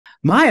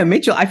Maya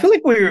Mitchell, I feel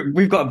like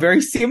we've got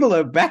very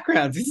similar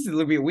backgrounds. This is a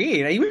little bit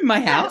weird. Are you in my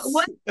Yeah, house?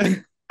 what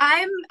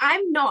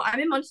I'm not. I'm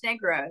in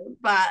Montenegro,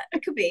 but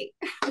it could be.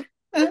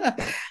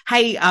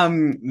 Hey,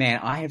 man,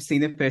 I have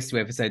seen the first two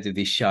episodes of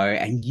this show,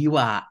 and you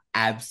are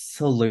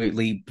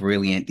absolutely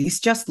brilliant. This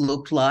just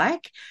looked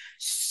like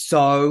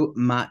so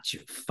much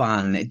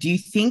fun. Do you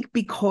think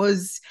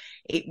because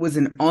it was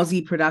an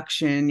Aussie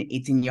production,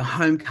 it's in your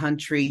home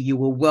country, you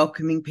were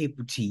welcoming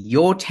people to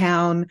your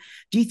town?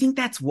 Do you think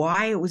that's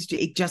why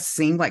it just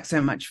seemed like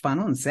so much fun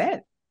on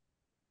set?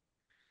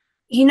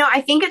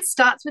 I think it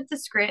starts with the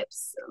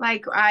scripts.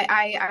 Like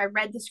I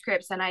read the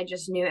scripts and I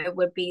just knew it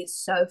would be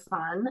so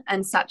fun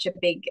and such a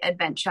big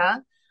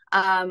adventure.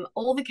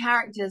 All the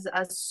characters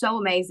are so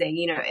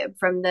amazing,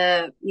 from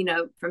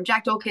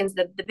Jack Dawkins,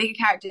 the bigger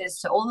characters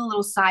to all the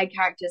little side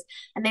characters,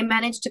 and they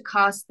managed to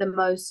cast the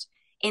most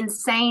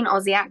insane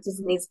Aussie actors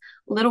in these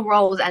little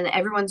roles, and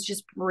everyone's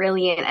just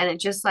brilliant. And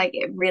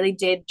it really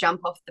did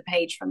jump off the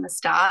page from the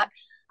start.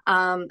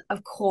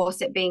 Of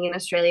course, it being in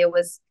Australia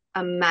was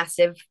a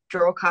massive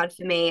draw card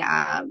for me.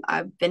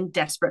 I've been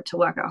desperate to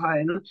work at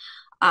home.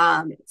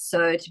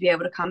 So to be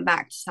able to come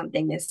back to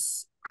something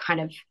this kind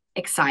of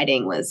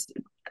exciting was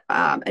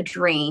a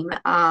dream.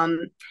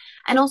 And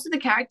also the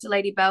character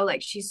Lady Bell,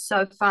 like she's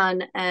so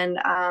fun, and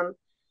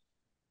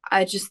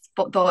I just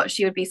thought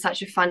she would be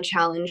such a fun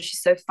challenge.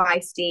 She's so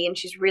feisty, and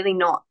she's really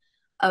not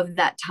of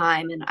that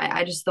time. And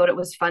I just thought it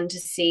was fun to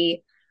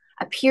see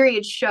a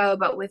period show,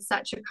 but with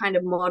such a kind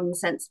of modern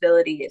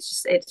sensibility.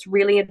 It's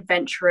really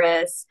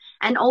adventurous,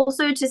 and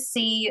also to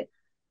see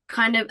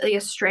kind of the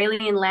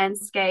Australian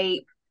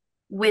landscape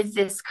with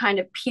this kind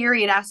of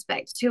period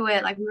aspect to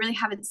it. Like we really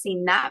haven't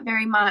seen that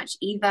very much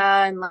either.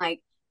 And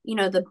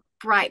the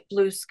bright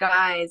blue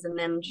skies and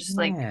then just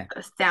like Yeah.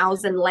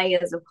 1,000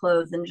 layers of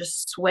clothes and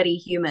just sweaty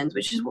humans,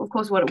 which is of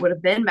course what it would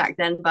have been back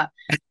then. But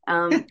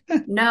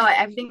no,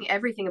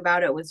 everything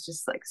about it was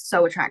just like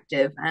so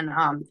attractive.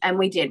 And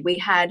we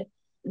had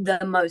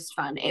the most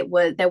fun.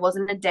 There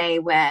wasn't a day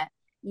where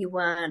you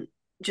weren't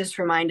just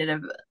reminded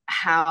of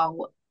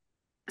how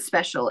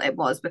special it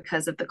was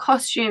because of the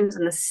costumes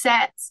and the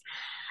sets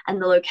and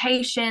the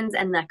locations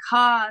and the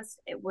cast.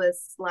 It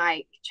was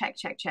like check,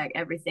 check, check.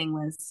 Everything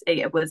was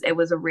it was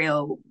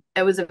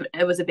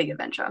a big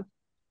adventure.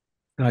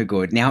 So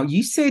good. Now,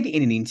 you said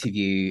in an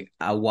interview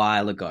a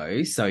while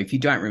ago, so if you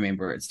don't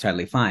remember, it's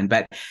totally fine,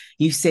 but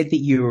you said that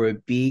you were a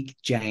big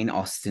Jane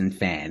Austen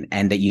fan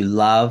and that you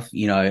love,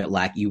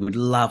 like you would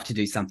love to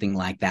do something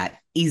like that.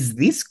 Is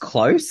this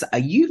close? Are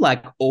you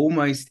like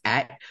almost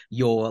at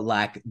your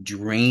like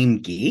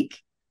dream gig?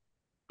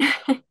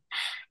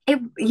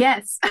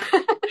 Yes. And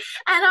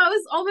I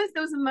was almost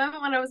there was a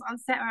moment when I was on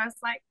set where I was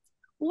like,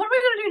 what are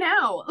we gonna do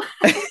now?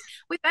 Like,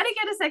 we better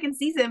get a second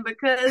season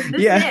because this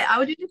is Yeah. it. I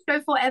would do this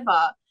show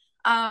forever.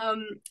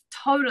 Um,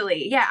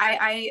 totally. Yeah,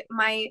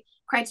 my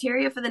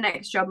criteria for the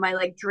next job, my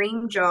like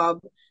dream job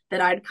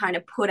that I'd kind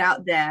of put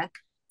out there,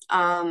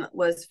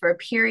 was for a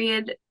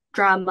period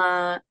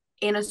drama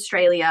in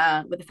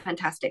Australia with a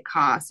fantastic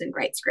cast and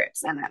great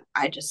scripts. And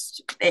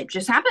it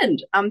just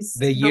happened. The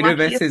The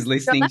universe luckiest is girl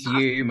listening to ever.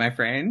 you, my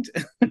friend.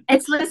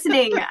 It's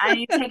listening. I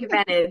need to take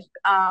advantage.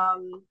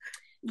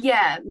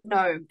 Yeah,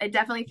 no, it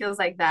definitely feels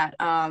like that.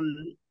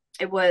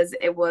 It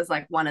was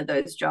like one of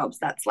those jobs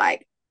that's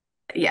like,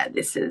 yeah,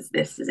 this is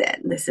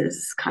it. This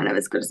is kind of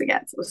as good as it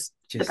gets. It was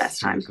the Just best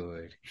too time.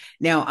 good.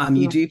 Now,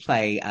 you Yeah. do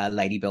play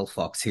Lady Bell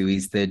Fox, who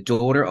is the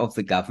daughter of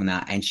the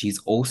governor, and she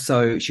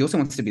also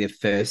wants to be the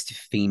first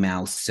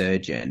female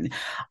surgeon.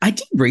 I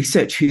did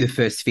research who the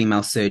first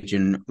female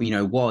surgeon,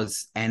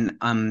 was, and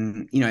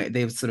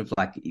there was sort of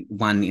like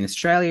one in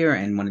Australia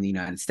and one in the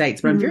United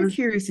States. But I'm very Mhm.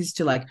 curious as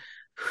to like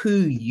who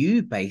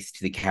you based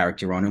the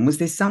character on, and was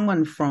there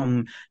someone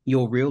from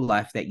your real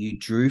life that you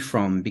drew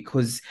from?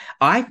 Because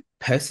I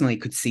personally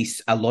could see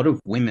a lot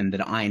of women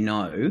that I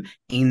know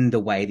in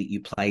the way that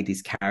you played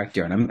this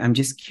character. And I'm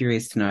just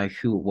curious to know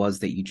who it was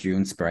that you drew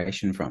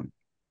inspiration from.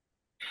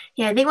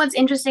 Yeah, I think what's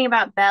interesting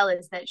about Belle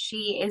is that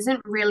she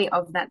isn't really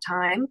of that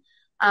time.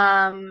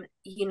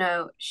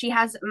 She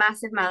has a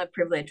massive amount of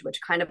privilege, which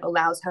kind of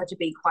allows her to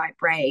be quite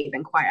brave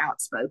and quite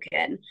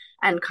outspoken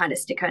and kind of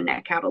stick her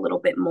neck out a little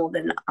bit more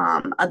than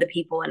other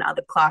people in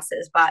other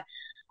classes. But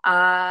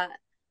uh,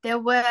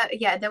 it was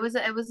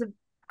a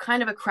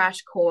kind of a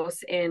crash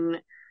course in,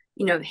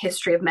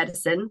 history of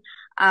medicine.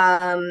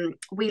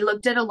 We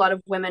looked at a lot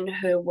of women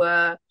who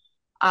were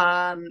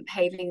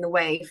paving the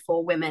way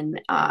for women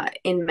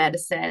in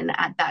medicine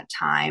at that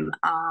time.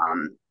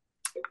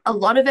 A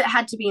lot of it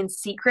had to be in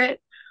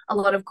secret. A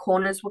lot of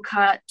corners were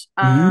cut.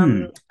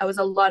 Mm. There was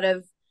a lot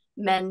of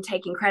men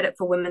taking credit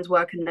for women's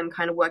work and them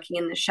kind of working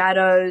in the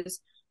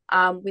shadows.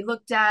 We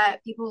looked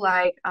at people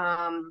like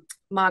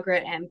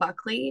Margaret Ann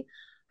Buckley,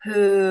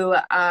 who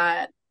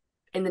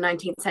in the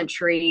 19th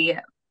century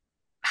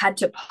had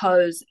to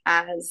pose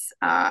as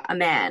a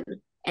man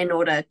in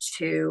order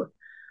to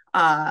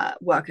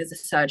work as a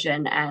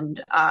surgeon.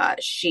 And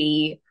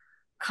she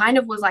kind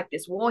of was like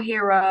this war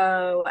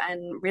hero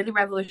and really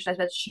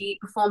revolutionized. She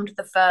performed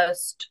the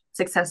first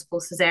successful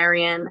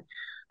cesarean.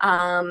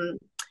 Um,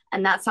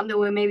 and that's something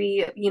we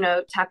maybe,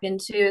 tap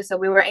into. So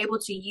we were able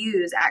to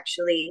use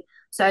actually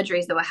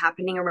surgeries that were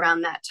happening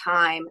around that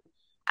time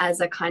as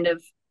a kind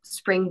of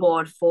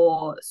springboard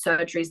for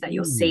surgeries that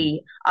you'll Mm.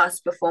 see us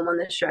perform on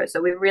the show.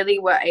 So we really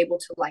were able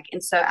to like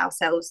insert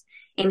ourselves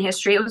in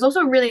history. It was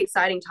also a really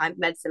exciting time for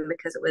medicine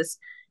because it was,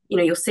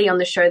 you'll see on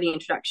the show the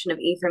introduction of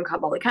ether and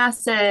carbolic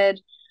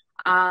acid.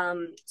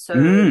 So,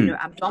 Mm.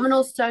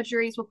 abdominal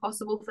surgeries were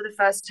possible for the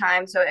first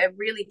time. So it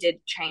really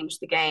did change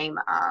the game.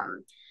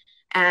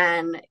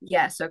 And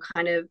yeah, so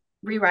kind of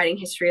rewriting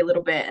history a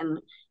little bit and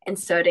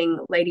inserting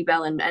Lady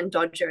Bell and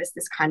Dodger as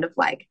this kind of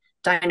like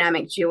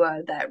dynamic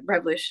duo that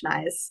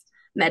revolutionized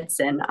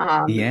medicine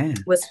Yeah.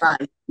 was fun.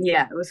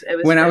 Yeah, it was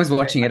When I very, was very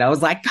watching fun. it, I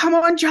was like, "Come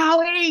on,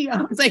 Charlie!"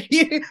 I was like,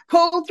 "You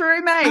pull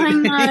through, I mate.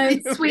 know,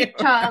 You'll be sweet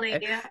all Charlie.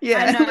 right." I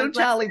Yeah, know, little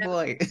bless Charlie him.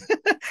 boy.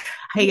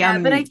 Hey, Yeah,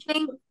 but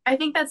I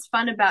think that's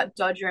fun about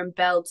Dodger and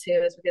Bell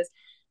too, is because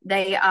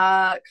they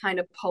are kind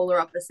of polar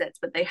opposites,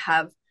 but they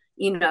have,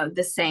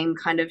 the same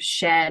kind of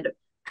shared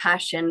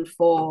passion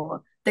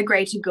for the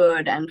greater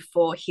good and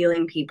for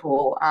healing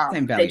people.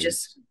 same They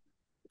just values.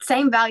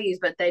 same values,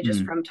 but they're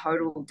just Mm. from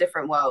total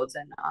different worlds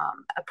and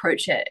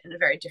approach it in a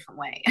very different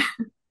way.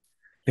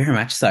 Very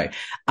much so.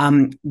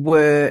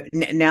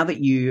 Now that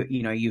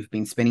you've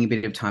been spending a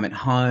bit of time at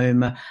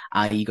home,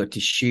 you got to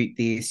shoot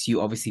this. You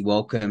obviously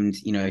welcomed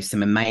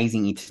some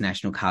amazing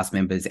international cast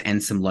members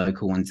and some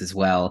local ones as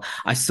well.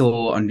 I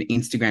saw on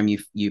Instagram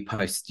you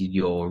posted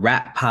your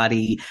rap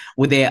party.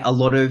 Were there a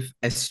lot of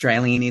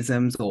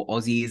Australianisms or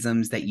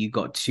Aussieisms that you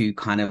got to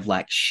kind of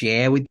like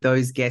share with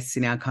those guests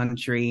in our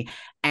country?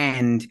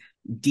 And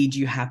did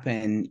you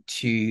happen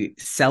to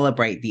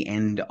celebrate the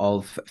end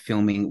of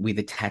filming with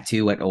a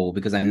tattoo at all?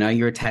 Because I know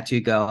you're a tattoo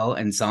girl,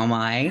 and so am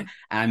I.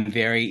 I'm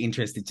very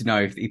interested to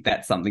know if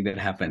that's something that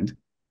happened.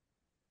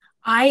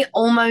 I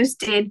almost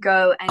did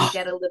go and Oh,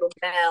 get a little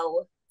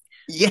bell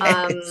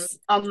yes.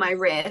 on my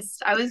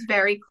wrist. I was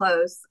very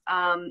close,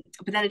 but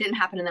then it didn't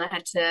happen, and then I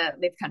had to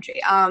leave the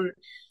country.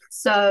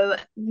 So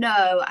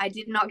no, I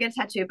did not get a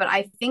tattoo, but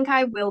I think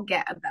I will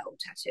get a bell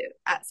tattoo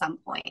at some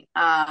point.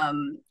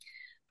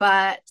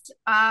 But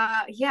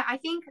yeah, I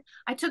think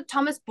I took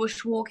Thomas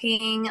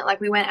bushwalking. Like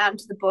we went out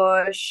into the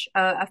bush,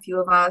 a few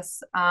of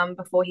us,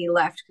 before he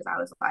left because I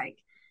was like,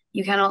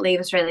 you cannot leave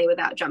Australia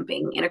without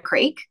jumping in a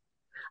creek.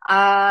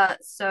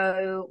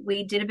 So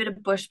we did a bit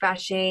of bush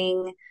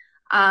bashing.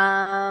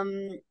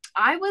 Um,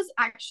 I was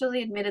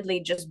actually admittedly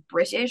just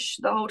British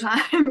the whole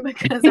time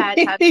because I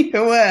had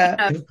You were.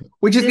 know,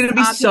 Which is this going to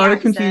be RP so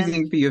accent.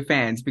 confusing for your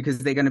fans because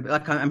they're going to be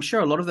like, I'm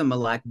sure a lot of them are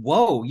like,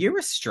 whoa, you're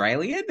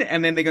Australian?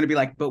 And then they're going to be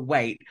like, but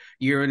wait,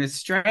 you're an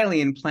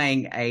Australian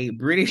playing a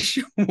British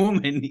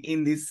woman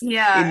in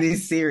Yeah,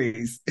 this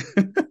series.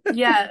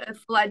 yeah, a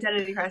full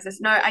identity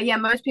crisis. No, yeah,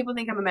 most people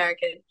think I'm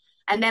American.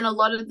 And then a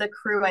lot of the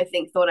crew, I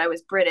think, thought I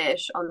was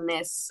British on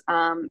this,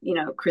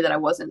 crew that I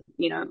wasn't,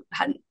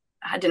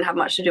 didn't have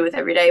much to do with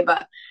every day.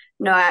 But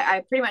no,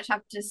 I pretty much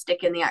have to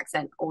stick in the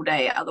accent all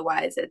day.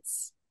 Otherwise,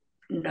 it's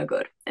no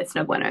good. It's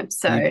no bueno.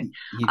 So, You'd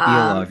be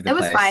all over the it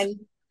was place. fine.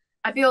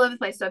 I'd be all over the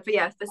place. So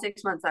for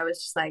 6 months, I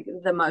was just like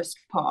the most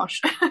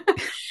posh. And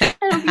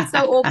it would be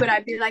so awkward.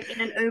 I'd be like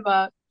in an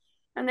Uber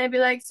and they'd be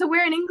like, "So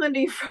where in England are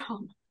you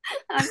from?"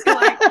 And I'd be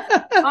like,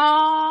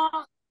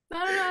 "Oh,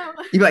 I don't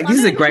know, You'd be like, this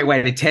is a London." great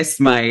way to test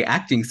my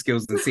acting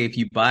skills and see if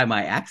you buy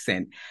my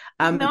accent.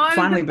 No,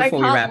 Finally, because I before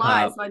we can't wrap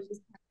lie, up, so I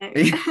just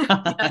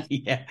yeah.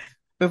 yeah.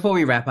 Before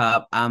we wrap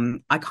up,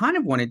 I kind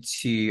of wanted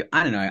to,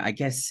 I don't know, I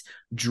guess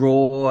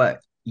draw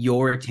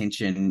your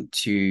attention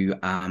to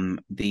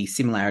the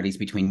similarities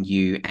between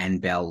you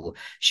and Belle.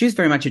 She was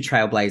very much a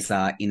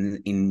trailblazer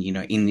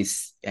in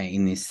this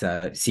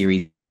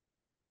series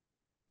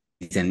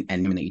and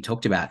women that you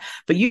talked about.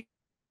 But you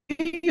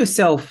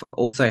yourself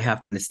also have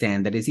to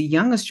understand that as a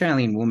young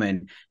Australian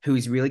woman who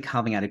is really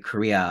carving out a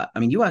career, I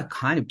mean, you are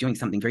kind of doing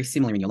something very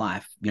similar in your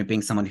life,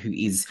 being someone who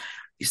is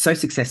so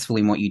successful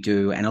in what you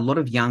do. And a lot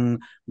of young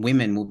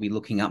women will be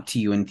looking up to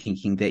you and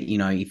thinking that,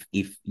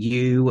 if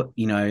you,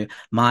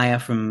 Maya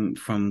from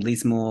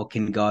Lismore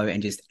can go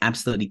and just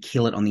absolutely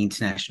kill it on the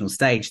international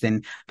stage,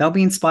 then they'll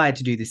be inspired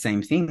to do the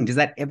same thing. Does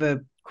that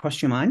ever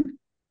cross your mind?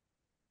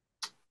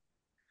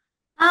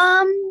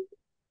 Um,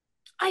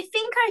 I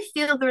think I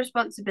feel the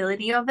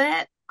responsibility of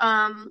it,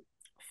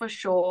 for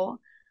sure.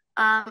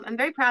 I'm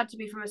very proud to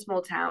be from a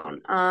small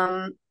town.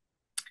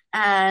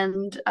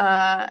 And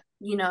I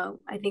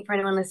think for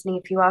anyone listening,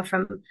 if you are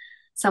from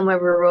somewhere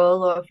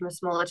rural or from a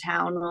smaller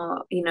town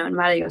or, no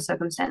matter your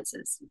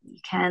circumstances, you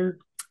can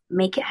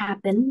make it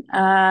happen.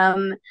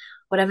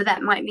 Whatever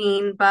that might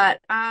mean. But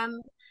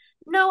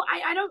no,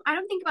 I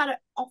don't think about it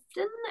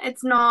often.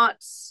 It's not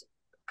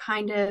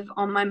kind of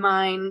on my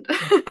mind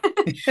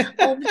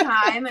all the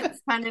time.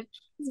 It's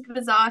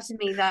bizarre to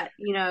me that,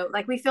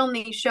 like we film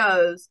these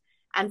shows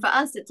and for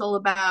us it's all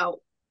about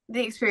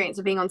the experience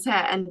of being on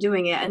set and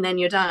doing it and then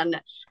you're done.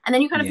 And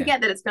then you kind of Yeah.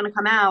 forget that it's going to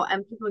come out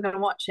and people are going to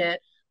watch it.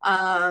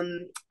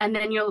 And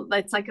then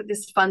it's like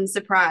this fun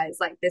surprise.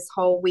 Like this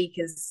whole week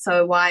is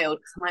so wild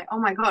because I'm like, oh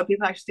my God,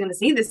 people are actually going to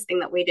see this thing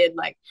that we did.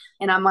 Like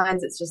in our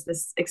minds, it's just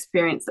this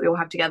experience that we all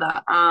have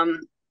together.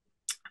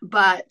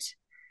 But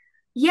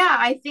yeah,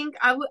 I think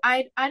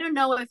I don't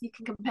know if you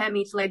can compare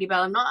me to Lady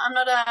Bell. I'm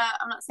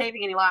not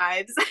saving any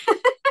lives.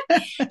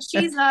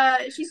 She's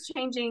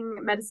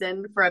changing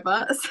medicine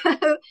forever.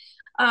 So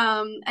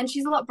and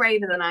she's a lot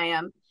braver than I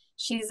am.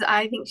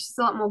 I think she's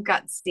a lot more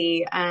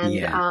gutsy and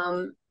Yeah.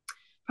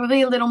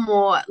 probably a little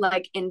more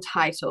like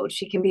entitled.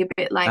 She can be a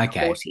bit like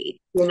Okay.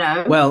 haughty, you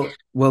know? Well,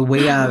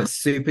 we are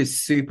super,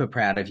 super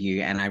proud of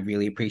you, and I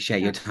really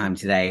appreciate your time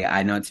today.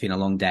 I know it's been a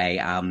long day,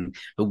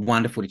 but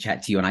wonderful to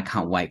chat to you, and I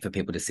can't wait for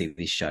people to see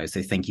this show.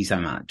 So thank you so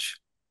much.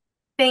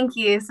 Thank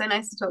you. So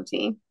nice to talk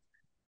to you.